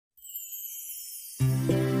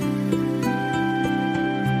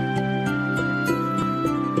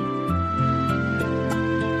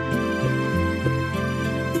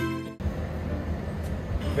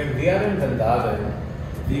we are in Vrindavan,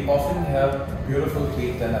 we often have beautiful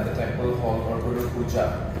kirtan at the temple hall or Guru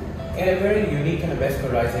Puja in a very unique and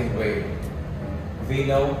mesmerizing way. We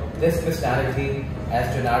know this personality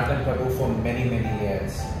as Janardan Prabhu for many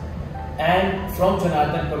years. And from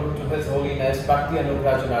Janardan Prabhu to His Holiness Bhakti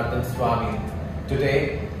Anugraha Janardan Swami,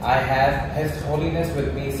 today I have His Holiness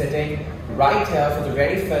with me sitting right here for the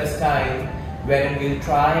very first time, wherein we'll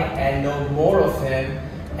try and know more of him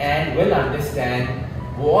and will understand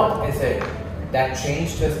what is it that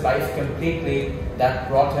changed his life completely, that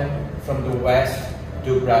brought him from the West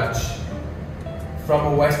to Braj. From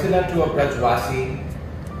a Westerner to a Brajwasi,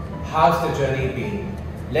 how's the journey been?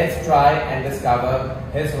 Let's try and discover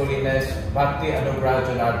His Holiness Bhakti Anugraha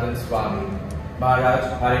Janardan Swami. Maharaj,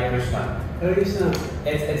 Hare Krishna. Hare Krishna.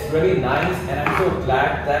 It's really nice, and I'm so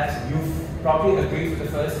glad that you've probably agreed for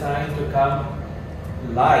the first time to come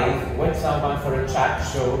live with someone for a chat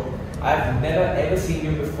show. I've never ever seen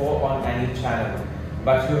you before on any channel,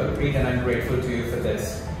 but you agreed and I'm grateful to you for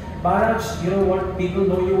this. Maharaj, you know what, people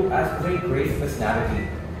know you as a very great personality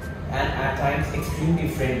and at times extremely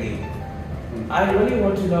friendly. I really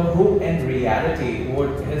want to know who in reality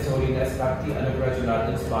would His Holiness Bhakti Anugraha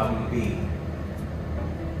Janardan Swami be?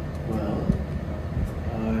 Well,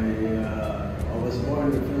 I was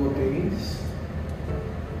born in the Philippines,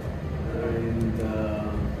 and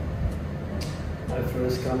I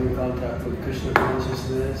first come in contact with Krishna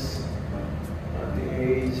Consciousness at the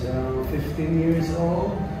age of 15 years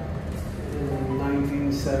old in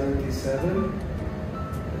 1977.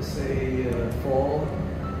 Let's say fall,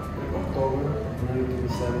 like October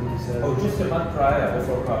 1977. Oh, just a month prior,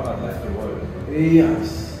 before Prabhupada left the world.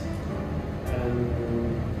 Yes. And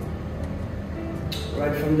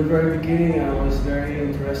right from the very beginning, I was very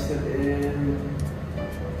interested in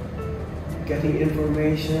getting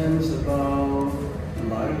information about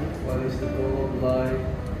life. What is the goal of life?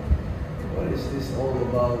 What is this all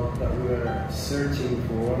about that we are searching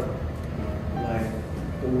for? Like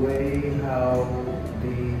the way how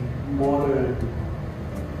the modern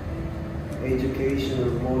education or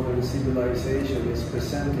modern civilization is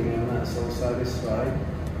presenting, I'm not so satisfied.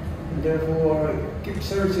 And therefore, I keep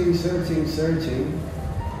searching.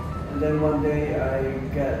 And then one day I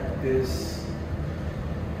get this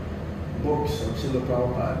books of Srila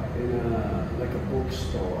Prabhupada in like a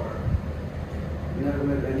bookstore. Never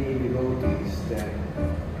met any devotees then. I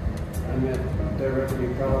met directly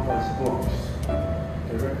Prabhupada's books.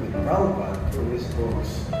 Directly Prabhupada through his books.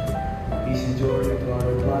 Easy Journey to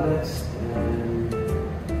Other Planets and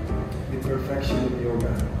The Perfection of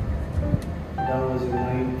Yoga. That was in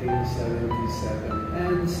 1977.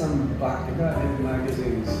 And some Bhakti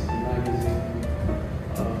magazines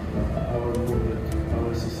of our movement,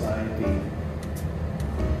 our society.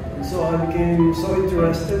 And so I became so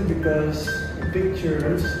interested because the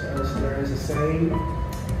pictures, as there is a saying,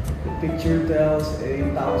 the picture tells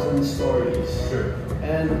 1,000 stories. Sure.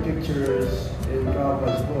 And the pictures in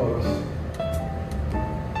Prabhupada's books,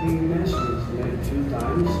 he mentions a few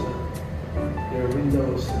times that they are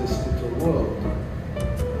windows to the spiritual world.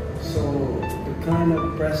 So the kind of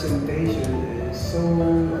presentation is so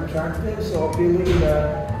attractive, so appealing that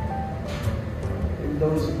in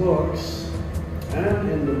those books and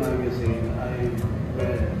in the magazine I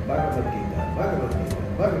read Bhagavad Gita,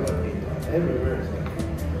 everywhere.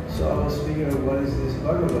 So I was figuring, what is this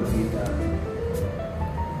Bhagavad Gita?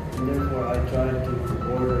 And therefore I tried to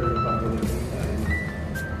order the Bhagavad Gita in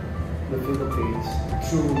the Philippines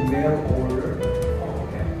through mail order. Oh,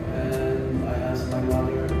 okay. And I asked my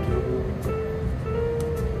mother to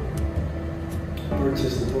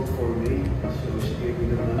purchase the book for me, so she gave me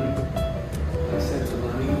the money. I sent the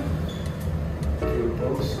money through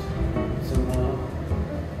post. Somehow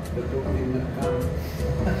the book did not come.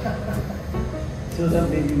 So that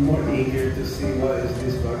made me more eager to see what is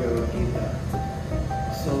this Bhagavad Gita.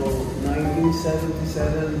 So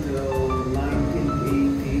 1977 till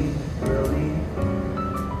 1980, early,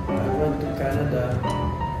 I went to Canada,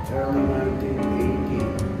 early 1980.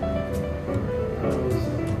 I was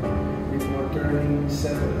before turning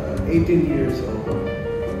 18 years old.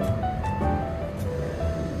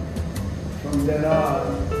 From then on,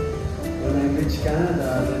 when I reached Canada,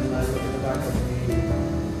 then I looked at the back of the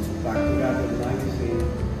Bhakti Aangan magazine,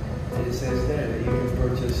 and it says there that you can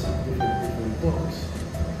purchase different books.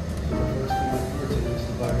 So the first thing I purchased was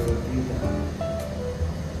the Bhagavad Gita.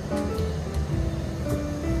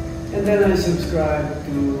 And then I subscribed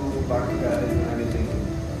to Bhakti Aangan magazine. I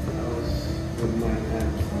was with my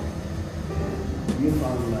aunt in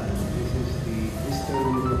Newfoundland. This is the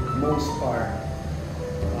easternmost part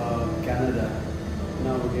of Canada.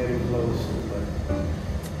 Now we're getting close to like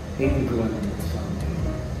England or something.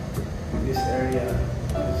 this area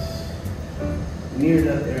is near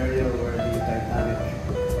that area where the Titanic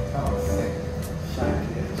sank.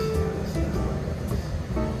 Yes, that's what it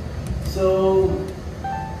is. So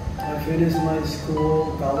I finished my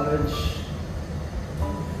school, college,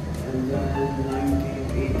 and then in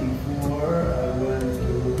 1984 I went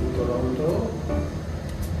to Toronto.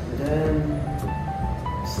 And then,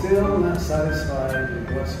 still not satisfied with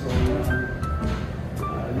what's going on,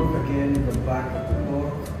 I look again at the back of the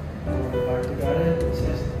book, or back to got it, it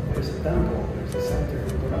says there's a temple, there's a center in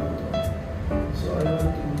Toronto. So I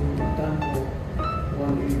went to the temple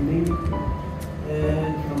one evening,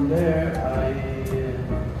 and from there I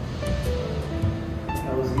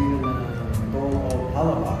was given a bowl of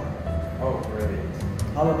halaba. Oh, great.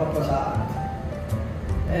 Halaba prasad.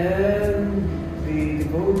 And the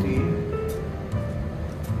devotee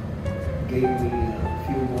gave me a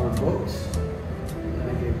few more books. And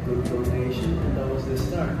I gave good donation, and that was the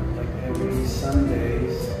start. Like every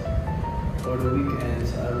Sundays or the weekends,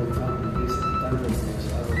 I would come and visit the temple because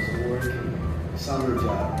I was working summer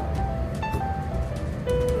job.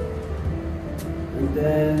 And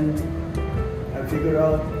then I figured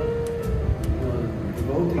out,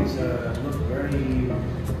 devotees look very,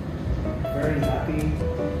 very happy.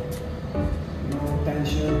 No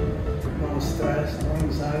tension, no stress, no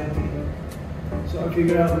anxiety. So I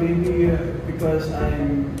figured out maybe because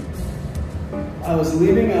I was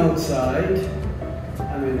living outside.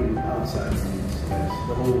 I mean, outside means yes,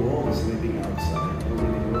 the whole world is living outside.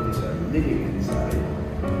 Only devotees are living inside.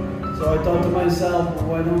 So I thought to myself,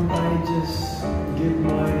 why don't I just give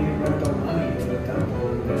my rental money to the temple,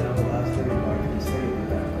 and then I will ask them if I can stay in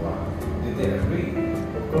the temple. Did they agree?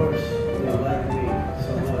 Of course, they like me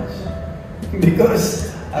so much. Because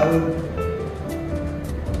I would,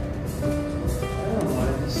 I don't know,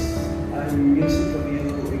 I'm musically a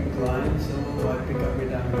little inclined, so I pick up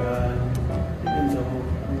Vrindavan, even though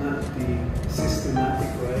not the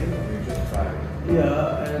systematic way. You just try it.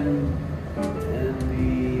 Yeah, and the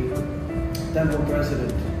temple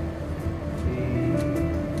president,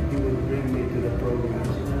 he would bring me to the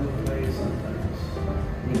programs, and I would play sometimes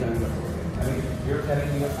Vrindavan for him. I mean, you're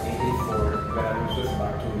telling me of 84, when I was just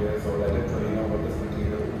about 2 years old, I didn't really know what this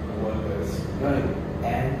material world is. Right.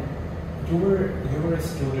 And you were a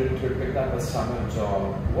student, you picked up a summer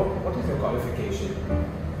job. What is your qualification?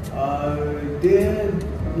 I did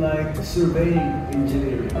like surveying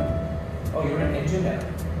engineering. Oh, you're an engineer?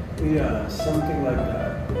 Yeah, something like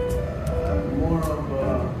that. More of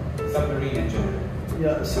a Submarine engineer?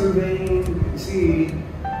 yeah, surveying. See,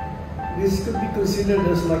 this could be considered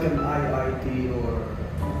as like an IIT or.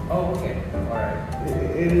 Oh, okay. Alright.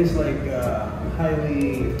 It is like a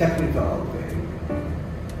highly technical thing.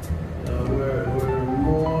 We're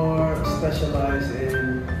more specialized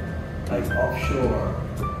in like offshore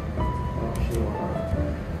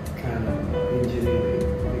kind of engineering,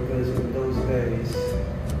 because in those days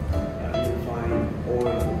you find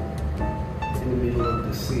oil in the middle of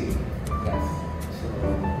the sea. Yes. So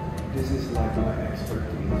this is like my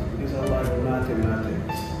expertise, because I like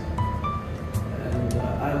mathematics, and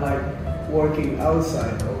I like working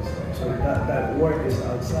outside also. So that work is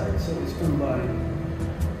outside, so it's combined.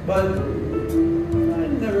 But I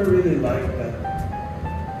never really liked that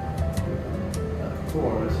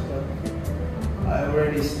course, but I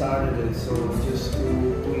already started it, so just to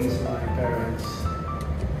please my parents,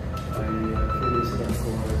 I finished that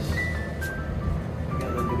course. I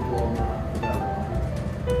got a diploma for that one.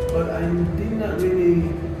 But I did not really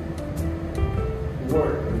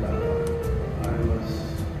work in that one. I was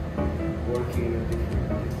working a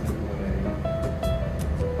different way.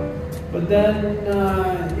 But then,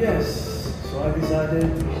 yes, so I decided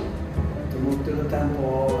to move to the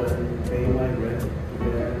temple and pay my rent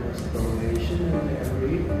there as a donation, and they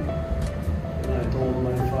agreed. And I told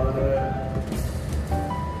my father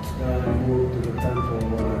that I moved to the temple.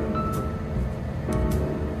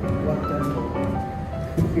 What temple?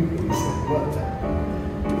 He said, what temple?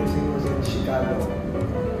 Because he was in Chicago,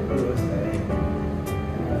 USA,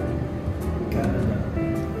 in Canada.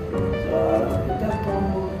 So the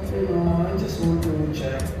temple, I just want to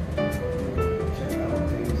check out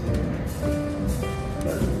things there.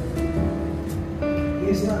 But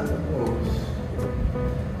he's not opposed.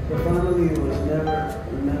 The family was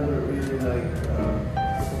never really like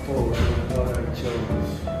opposed to what I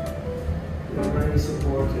chose. They were very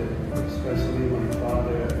supportive, especially my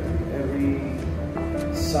father. Every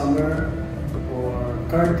summer or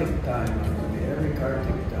Kartik time, actually, every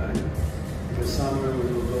Kartik time, because summer we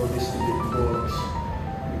will go distribute books.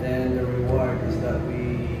 Then the reward is that we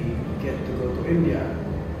get to go to India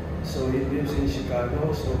So he lives in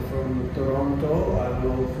Chicago. So from Toronto, I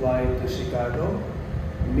will fly to Chicago,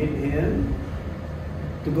 meet him,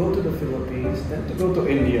 to go to the Philippines, then to go to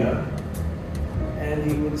India, and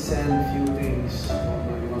he would send a few things for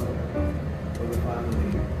my mother, for the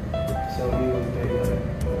family. So he would pay like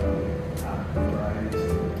half the price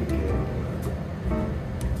or the ticket.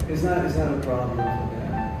 It's not a problem for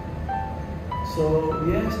them. So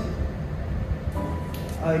yes,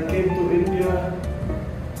 I came to India.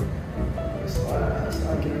 As far as I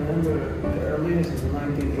can remember, the earliest is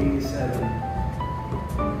 1987.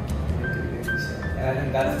 And I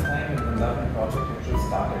think that's the time when the Vrindavan project actually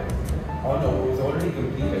started. Oh no, it was already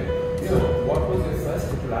completed. Yeah. So what was your first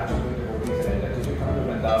interaction with the devotees in India? Did you come to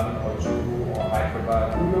Vrindavan or Juhu or Hyderabad?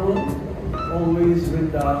 No, always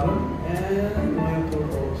Vrindavan and Mayapur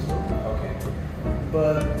also. Okay.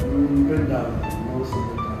 But Vrindavan most of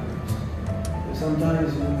the times. Sometimes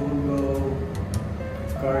we will go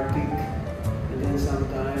Kartik, and then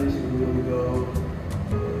sometimes we will go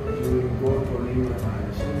during Gaur Purnima time.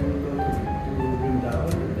 So we will go to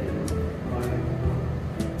Vrindavan and then Mayapur.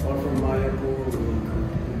 Or from Mayapur we will come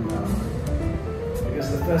to Vrindavan. Because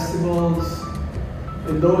the festivals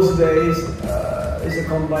in those days is a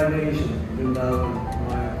combination, Vrindavan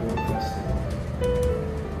Mayapur festival.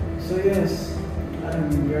 So yes, I'm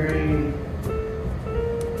very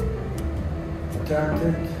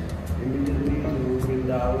attracted immediately to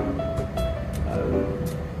Vrindavan. I would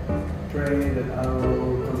pray that I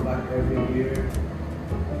will come back every year.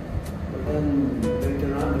 But then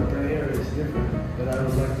later on the prayer is different, that I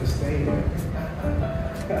would like to stay here.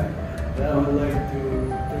 That I would like to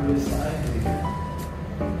reside here.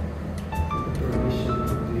 With the permission of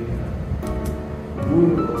the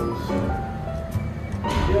Guru also.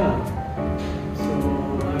 Yeah. So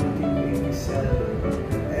 1987,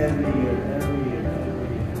 every year.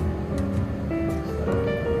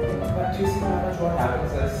 But you see, Maharaj, what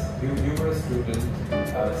happens is you were a student,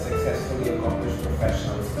 successfully accomplished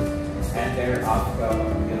professionals, and thereafter,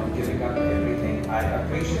 giving up everything. I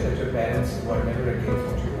appreciate that your parents were never against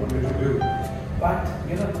what you wanted to do. But,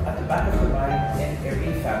 at the back of the mind, in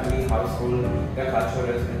every family, household, the culture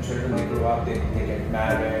is when children, they grow up, they get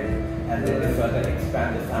married, and then they further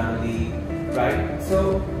expand the family, right?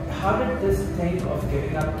 So, how did this thing of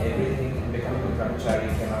giving up everything and becoming a brahmachari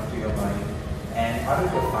come up to your mind? And how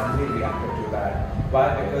did your family react to that?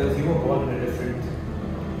 Why? Because you were born in a different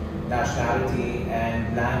nationality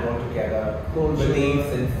and land altogether. Beliefs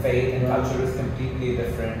and faith and culture is completely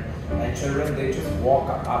different. And children, they just walk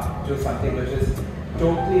up to something which is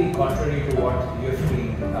totally contrary to what you've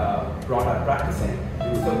been brought up practicing.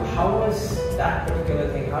 So how was that particular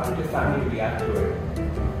thing? How did your family react to it?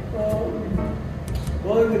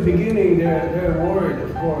 Well, in the beginning, they're worried,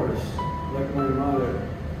 of course. Like my mother,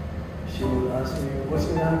 she would ask me, "What's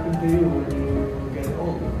going to happen to you when you get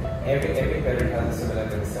older?" Every parent has a similar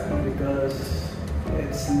concern. Because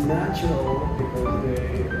it's natural, because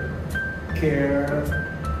they care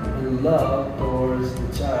and love towards the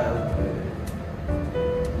child.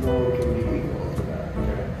 No one can be equal to that.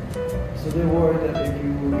 So they worry that if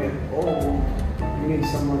you get old, you need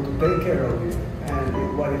someone to take care of you.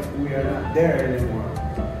 And what if we are not there anymore?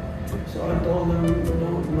 So I told them,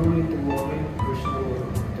 no need to worry. Krishna will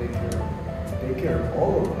take care of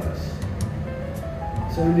all of us.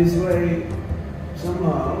 So in this way,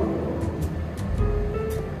 somehow,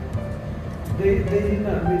 they did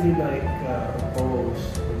not really oppose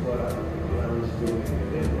what I was doing.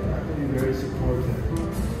 They were actually very supportive.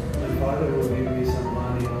 My father would give me some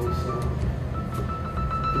money also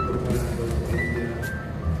to go when I go to India,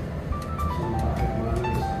 some pocket money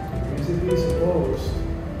or something. Because if he's opposed,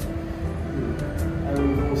 I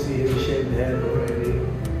would go see him shaved head already.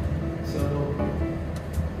 So,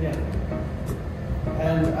 yeah.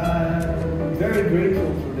 And I'm very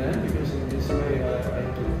grateful for them because in this way I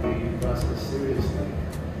took the process seriously.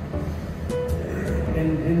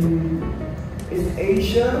 In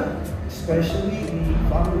Asia, especially, the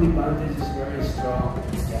family bondage is very strong.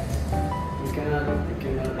 Yes. You cannot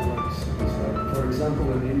for example,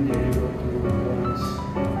 in India, you go to one's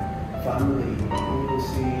family, you will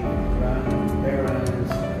see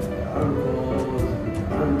grandparents, uncles,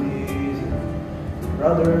 aunties,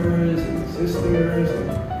 brothers and sisters, and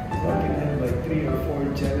you can have 3 or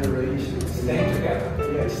 4 generations Staying together.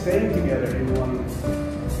 Yeah, staying together in one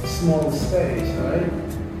small space, right?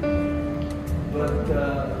 But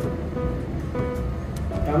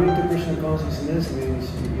coming to Krishna Consciousness means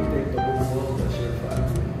you take the whole world as your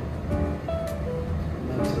family.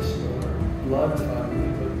 Not just your blood family,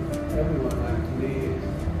 but everyone actually is.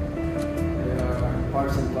 They are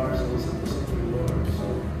parts and parcels of the Supreme Lord. So,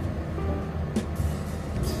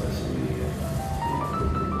 especially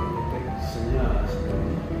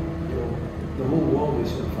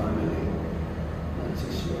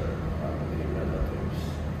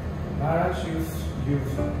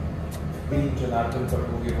being Janardan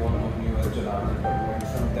Prabhu, we all know you as Janardan Prabhu, and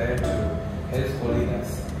from there to His Holiness.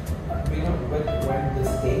 When the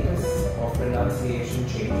status of renunciation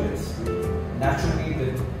changes, naturally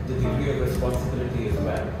the degree of responsibility as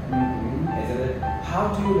well. Isn't it? How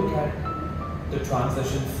do you look at the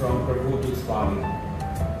transition from Prabhu to Swami?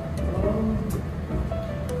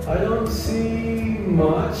 I don't see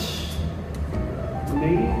much. The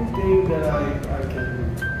main thing that I can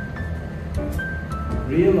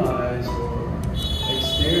realize or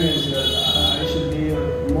experience that I should be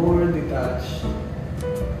more detached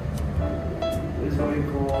is what we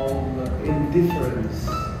call indifference.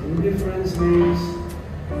 Indifference means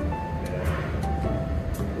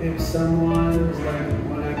if someone is like,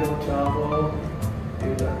 when I go travel,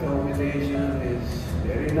 if the accommodation is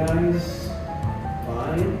very nice,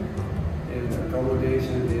 fine. If the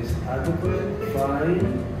accommodation is adequate,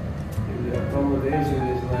 fine. If the accommodation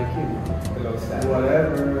is like, below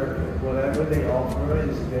standard, whatever they offer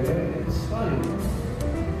is there, it's fine.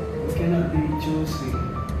 We cannot be choosy.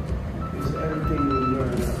 Because everything we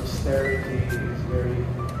learn, austerity is very,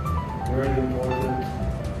 very important.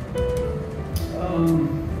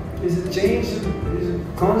 Is it change? Is it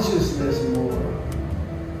consciousness more?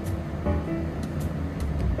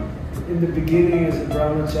 In the beginning, as a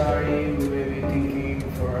brahmachari, we may be thinking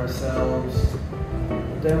for ourselves.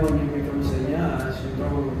 But then when you become sannyas, you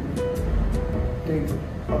don't think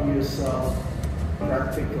of yourself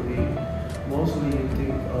practically. Mostly you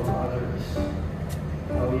think of others.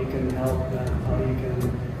 How you can help them, how you can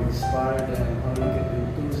inspire them, how you can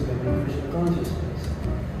influence them in Krishna consciousness.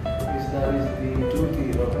 Because that is the duty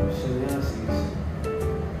of sannyasis.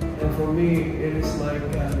 And for me, it is like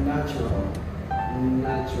natural.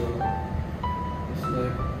 It's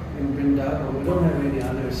like in Vrindavan, we don't have any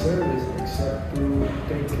other service except to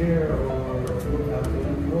take care or look after the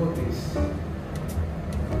devotees.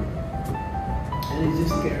 And it's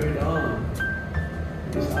just carried on.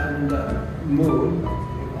 Because I'm in that mood,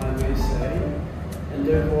 if I may say. And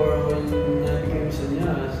therefore, when I became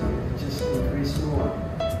sannyas, it just increased more.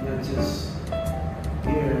 Not just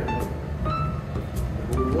here,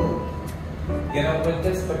 the whole world. With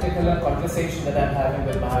this particular conversation that I'm having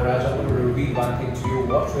with Maharaj, I want to reveal one thing to you.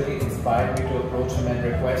 What really inspired me to approach him and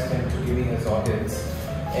request him to give me his audience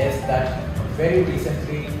is that very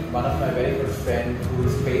recently, one of my very good friends who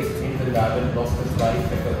is based in Vrindavan lost his life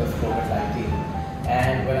because of COVID-19.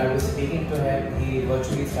 And when I was speaking to him, he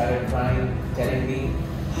virtually started crying, telling me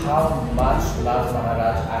how much love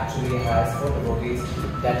Maharaj actually has for devotees,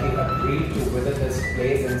 that he agreed to visit this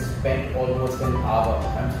place and spent almost an hour.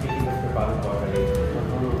 I'm speaking with Kripal already.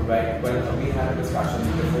 Right? Well, we had a discussion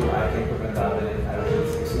before I came to Vrindavan, and I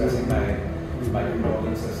was expressing my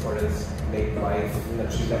condolences for his late wife,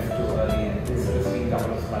 that she left too early, and it's been a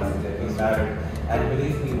couple of months since they've been married. And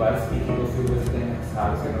believe me, while speaking of you visiting his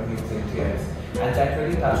house, he was in tears. And that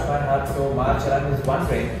really touched my heart so much, and I was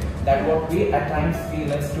wondering that what we at times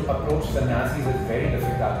feel is to approach sannyasis is very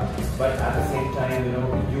difficult. But at the same time,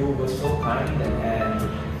 you were so kind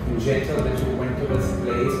and gentle that you went to this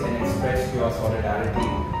place and expressed your solidarity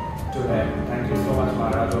to him. Thank you so much,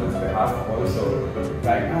 Maharaj, on his behalf also.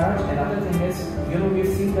 Right, Maharaj, another thing is,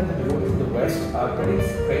 we've seen that the devotees in the West are pretty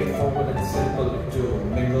straightforward and simple to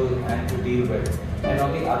mingle and to deal with. And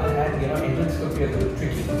on the other hand, Indians could be a little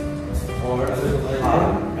tricky or a little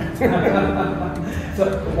hard. So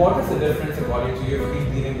what is the difference according to you? You've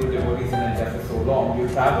been dealing with devotees in India for so long, you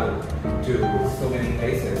travel to so many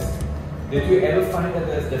places. Did you ever find that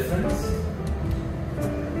there's difference?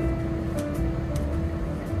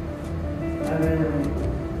 I mean,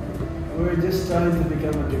 we're just trying to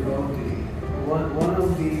become a devotee. One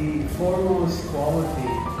of the foremost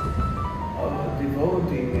quality of a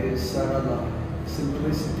devotee is sarala,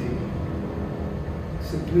 simplicity.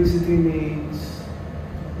 Simplicity means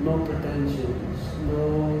no pretensions, no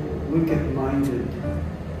wicked-minded,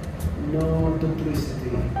 no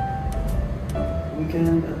duplicity. We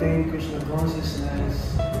can attain Krishna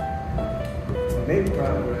consciousness, make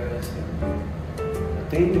progress,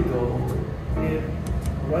 attain the goal if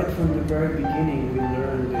right from the very beginning we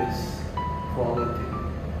learn this quality.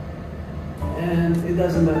 And it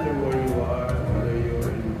doesn't matter where you are, whether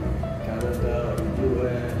you're in Canada, or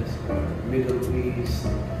US, or Middle East,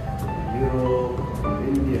 Europe,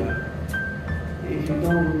 India. If you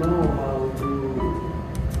don't know how to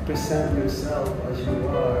present yourself as you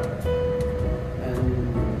are and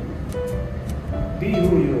be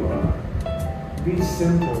who you are, be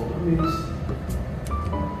simple. That means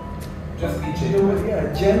just be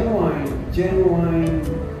genuine. Genuine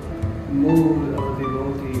mood of a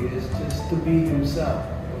devotee is just to be himself,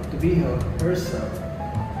 or to be herself.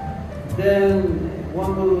 then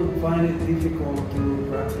one will find it difficult to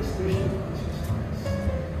practice Krishna consciousness.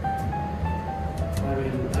 I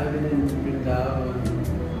mean, I've been in Vrindavan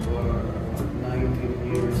for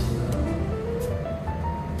 19 years now.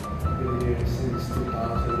 I've been here since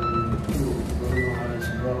 2002. Guru Maharaj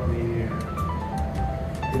brought me here.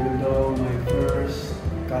 Even though my first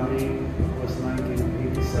coming was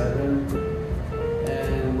 1987,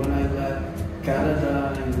 and when I left Canada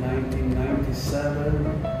in 1997,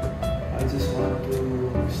 I just wanted to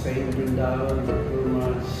stay in Vrindavan, but Guru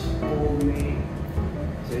Maharaj told me,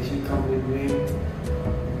 said, "You come with me."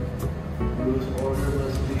 Guru's order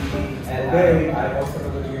was to be obeyed. I also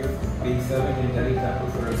know that you've been serving in Delhi temple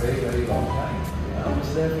for a very, very long time. I was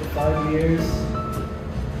there for 5 years.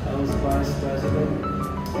 I was vice president.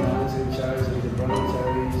 And I was in charge of the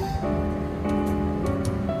brahmacharis,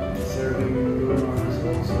 serving Guru Maharaj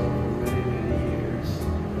also for many, many years.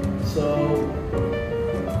 So,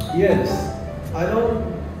 yes, I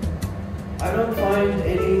don't find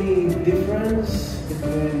any difference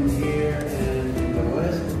between here and in the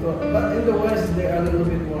West, but in the West they are a little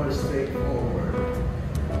bit more straightforward,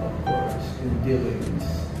 of course, in dealings.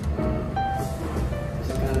 It's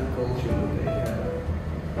a kind of culture that they have.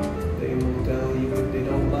 They will tell you if they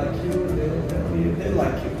don't like you, they will tell you they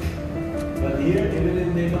like you. But here, even if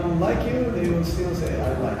they don't like you, they will still say, "I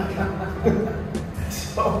like you."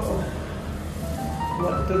 So,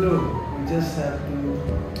 what to do? We just have to.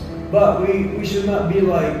 But we should not be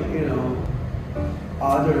like,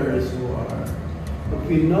 others who are. If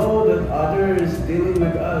we know that others dealing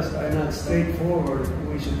with us are not straightforward,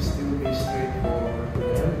 we should still be straightforward to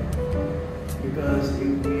them. Because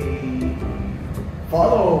if we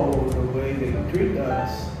follow the way they treat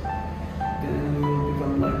us, then we will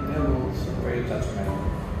become like them also. Very judgmental.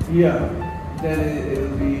 Yeah, then it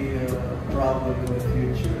will be a problem in the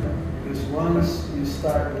future. Because once you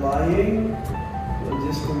start lying, you'll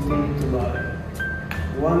just continue to lie.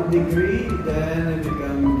 1 degree, then it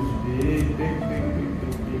becomes big.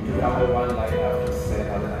 You have one lie after say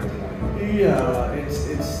another 99. Yeah,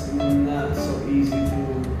 it's not so easy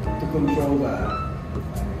to control that.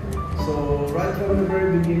 So right from the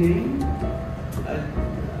very beginning,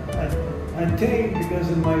 I think because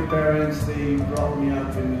of my parents, they brought me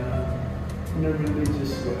up in a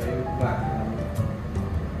religious way, background,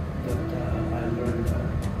 that I learned that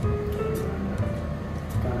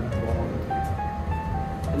kind of quality.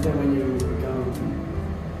 And then when you become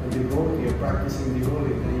a devotee, a practicing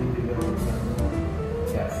devotee, then you develop that more.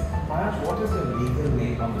 Yes. Maharaj, what is the legal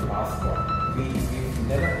name on the passport? We've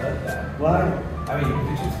never heard that. Why? I mean,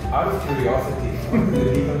 just out of curiosity, what is the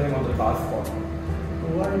legal name on the passport?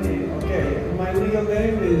 Okay, my legal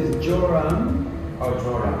name is Joram. Oh,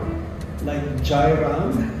 Joram. Like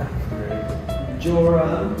Jairam. Great.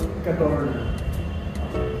 Joram Kadorna.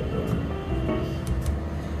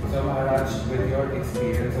 So Maharaj, with your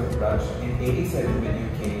experience of Braj in 87 when you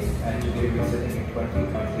came and today we're sitting in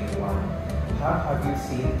 2021, how have you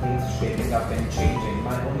seen things shaping up and changing?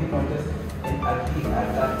 My only point is, at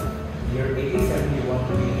that year 87 you want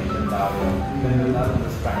to be in Vrindavan, when Vrindavan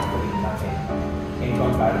was practically nothing in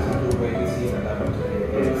comparison to where we see Vrindavan today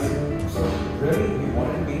is. So really, we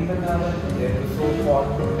wanted to be in Vrindavan. There was so hot,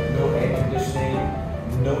 no air conditioning,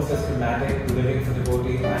 no systematic living for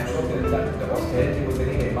devotees. I'm sure that the austerity was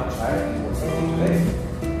anyway much higher than what we see today.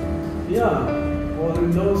 Yeah, well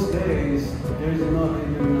in those days, there's not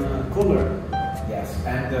even a cooler. Yes,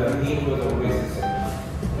 and the heat was always the same.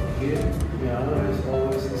 Yeah, it's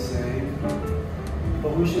always the same.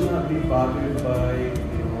 But we should not be bothered by,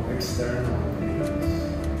 external things.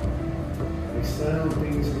 External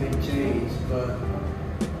things may change, but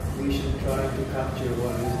we should try to capture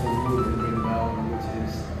what is the mood in Vrindavan, which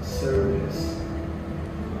is service.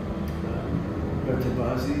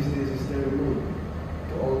 Brajavasis, this is their mood,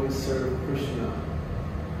 to always serve Krishna.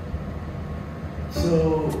 So,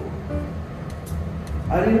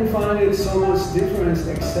 I didn't find it so much difference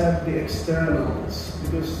except the externals,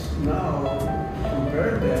 because now,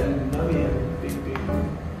 compared then, now we have big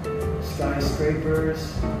skyscrapers,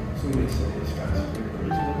 so we say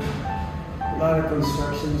skyscrapers, a lot of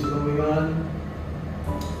constructions going on,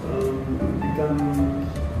 become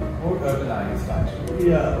More urbanized actually.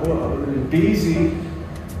 yeah, well, busy.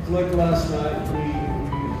 Like last night, we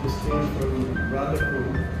just came from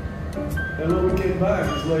Radhakund, and when we came back,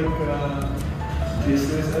 it's like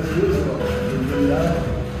business as usual in Vrindavan.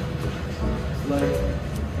 It's like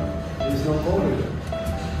there's no COVID.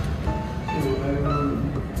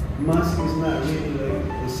 Mask is not really like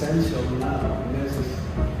essential now.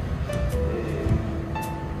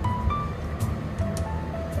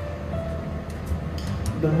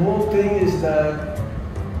 The whole thing is that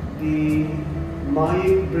the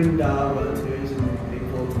Mayik Vrindavan, there is they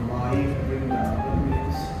call Mayik Vrindavan,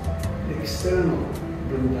 means the external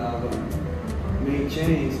Vrindavan may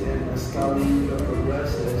change, and as Kali Yuga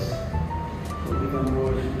progresses, will become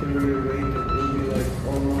more deteriorated. It will be like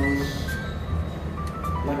almost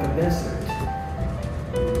like a desert.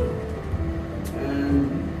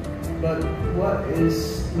 But what is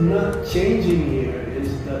not changing here is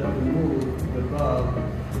that the mood, the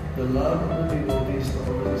love of the devotees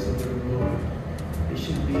towards the Lord, it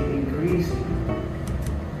should be increasing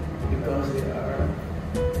because they are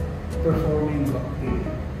performing bhakti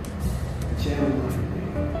genuinely.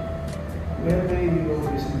 We have many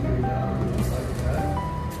devotees in Vrindavan like that.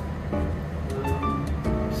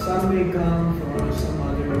 Some may come for some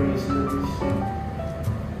other reasons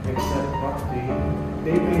except bhakti.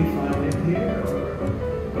 They may find it here or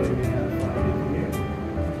they may not find it here.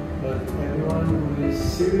 But everyone who is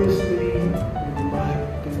seriously would like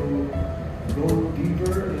to go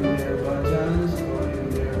deeper in their bhajans or in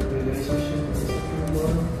their relationship with the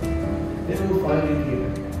Lord, they will find it here.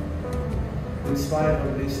 In spite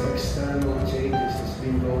of these external changes that's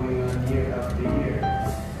been going on year after year.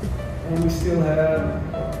 And we still have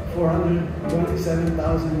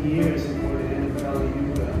 427,000 years before the end of Kali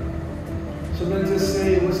Yuga. So let's just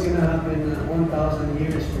say what's going to happen 1,000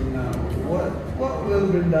 years from now. What will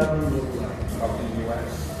Vrindavan look like? Of the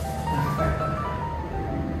US.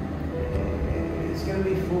 It's going to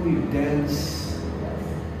be fully dense.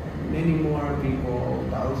 Many more people,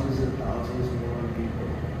 thousands and thousands more people.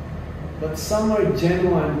 But some are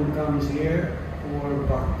genuine who comes here for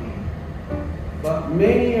bhakti. But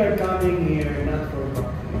many are coming here not for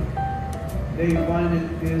bhakti. They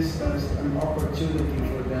find this as an opportunity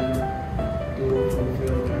for them to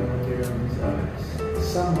fulfill their material desires.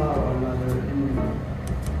 Somehow or another, in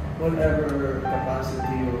whatever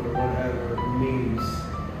capacity or whatever means,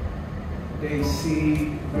 they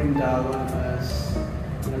see Vrindavan as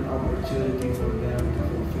an opportunity for them to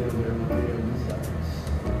fulfill their material desires.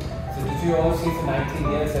 So did you all see for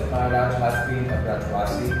 19 years that Maharaj has been a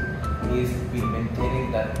Brajvasi? He's been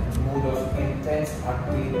maintaining that mood of intense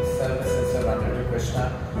bhakti, service and surrender to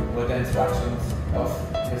Krishna with the instructions of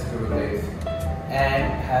his Gurudev, and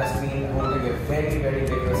has been holding a very, very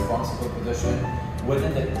big responsible position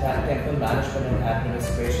within the temple management and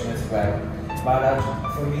administration as well. Maharaj,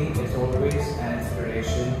 for me, it's always an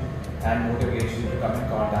inspiration and motivation to come in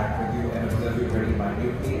contact with you and observe you very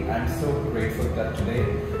minutely. I'm so grateful that today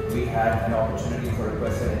we had an opportunity for a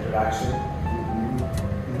personal interaction.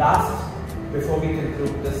 Last, before we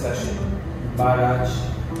conclude this session, Maharaj,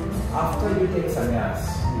 after you take sannyas,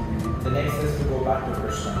 the next is to go back to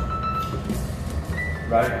Krishna.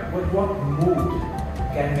 Right? With what mood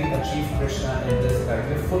can we achieve Krishna in this life?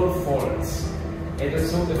 We're full of faults. It is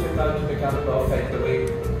so difficult to become perfect the way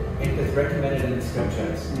it is recommended in the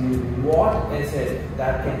scriptures. What is it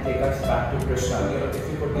that can take us back to Krishna? If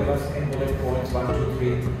you could give us in bullet points 1, 2,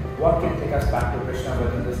 3, what can take us back to Krishna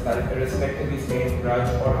within this life, irrespective of stay in Braj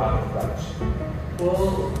or out of Braj?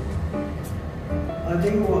 Well, I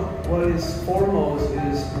think what is foremost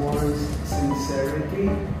is one's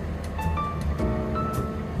sincerity.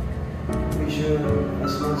 We should,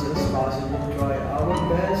 as much as possible, try our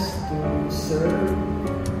best to serve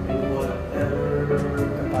in whatever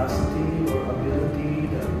capacity or ability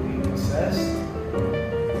that we possess.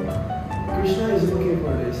 Krishna is looking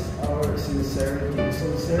for this, our sincerity.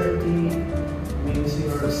 Sincerity means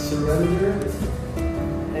your surrender,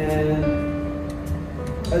 and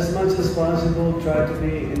as much as possible try to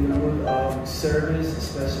be in the mood of service,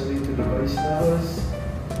 especially to the Vaishnavas.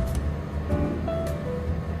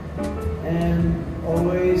 And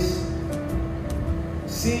always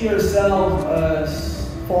see yourself as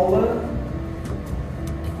fallen.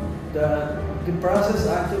 The process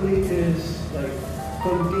actually is like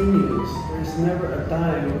continuous. There's never a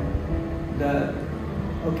time that,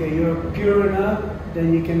 okay, you're pure enough,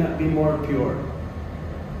 then you cannot be more pure.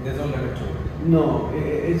 There's no limit to it. No,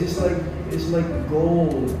 it's just like, it's like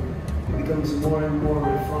gold. It becomes more and more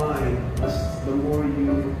refined as the more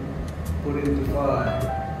you put into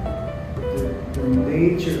fire. The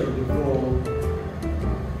nature of the gold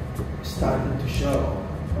started to show.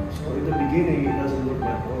 So in the beginning, it doesn't look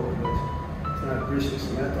like gold. It's not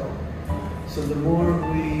precious metal. So the more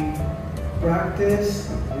we practice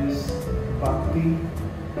this bhakti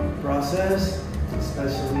process,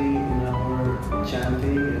 especially in our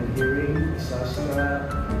chanting and hearing the sastra,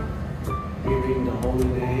 hearing the holy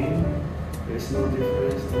name, there's no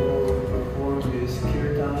difference. The more we perform this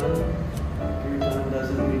kirtan, kirtan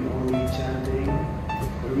doesn't mean only chanting,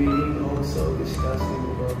 but reading also, discussing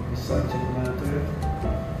about the subject matter.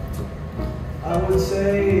 I would would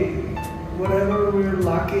say, whatever we're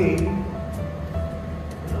lacking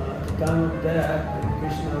at the time of death,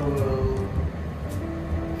 Krishna will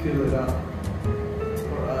fill it up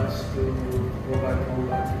for us to go back home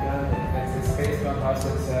back together. It's based on how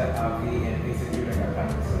sincere are we in executing our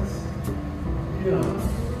practices. Yeah.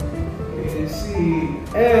 You see,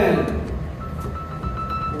 and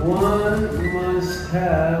one must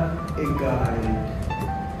have a guide.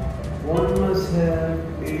 One must have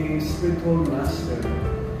a spiritual master.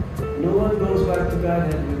 No one goes back to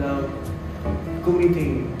Godhead without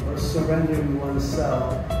committing or surrendering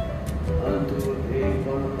oneself unto a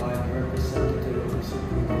bona fide representative of the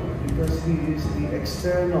Supreme Lord, because he is the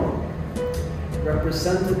external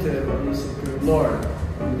representative of the Supreme Lord.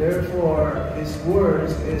 And therefore, his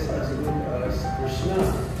words is as good as Krishna.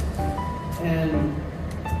 And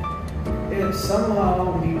if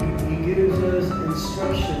somehow he gives us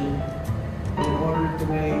instruction in order to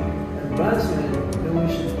make advancement, then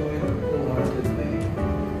we should do it wholeheartedly.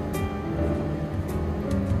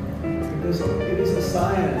 Because it is a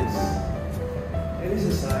science. It is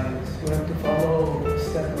a science. We have to follow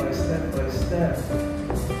step by step by step.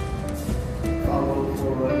 Follow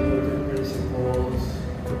for the principles.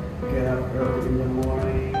 Get up early in the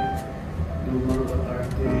morning, do Mangala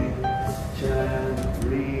Arti, chant,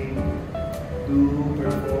 read,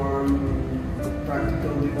 perform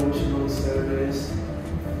practical devotional service.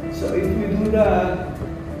 So if we do that,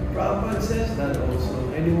 Prabhupada says that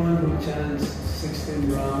also. Anyone who chants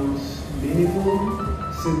 16 rounds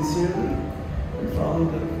minimum, sincerely, and follow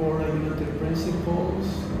the four regulative principles,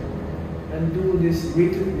 and do this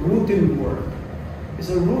routine work. It's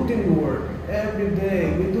a routine work. Every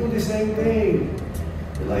day, we do the same thing.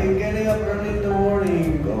 Like getting up early in the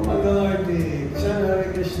morning, go Mangala Arti, chant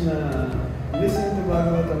Hare Krishna, listen to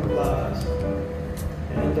Bhagavatam class,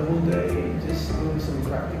 and the whole day just doing some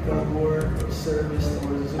practical work or service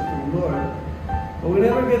towards the Supreme Lord. But we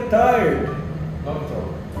never get tired. Not at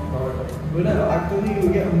all. Not at all. We never, actually,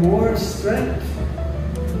 we get more strength.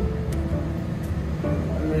 I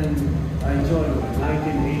mean, I joined in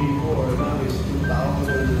 1984, now it's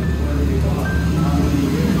 2021. How many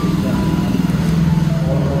years is that?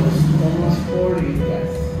 Almost 40.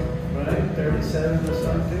 Yes. Right? 37 or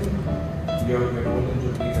something. Your golden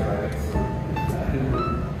jubilee arrives.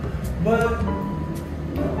 But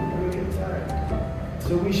no, we never get tired.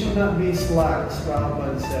 So we should not be slacks,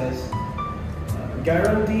 Prabhupada says.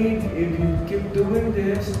 Guaranteed, if you keep doing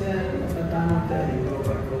this, then at the time of death, you go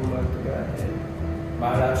back to Godhead.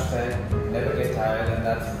 Maharaj said, never get tired, and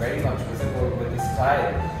that's very much visible with his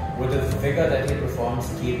style, with the vigor that he performs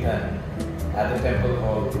kirtan at the temple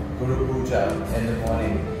hall, Guru Puja in the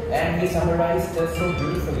morning. And he summarized this so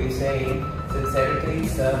beautifully, saying, sincerity,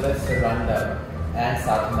 service, surrender, and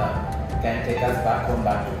sadhana can take us back home,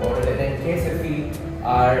 back to Godhead. And in case if we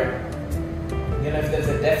are, if there's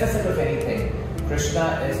a deficit of anything,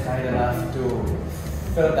 Krishna is kind enough to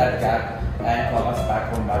fill that gap and call us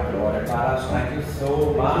back home, back to Godhead. Maharaj, thank you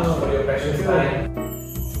so much for your precious time.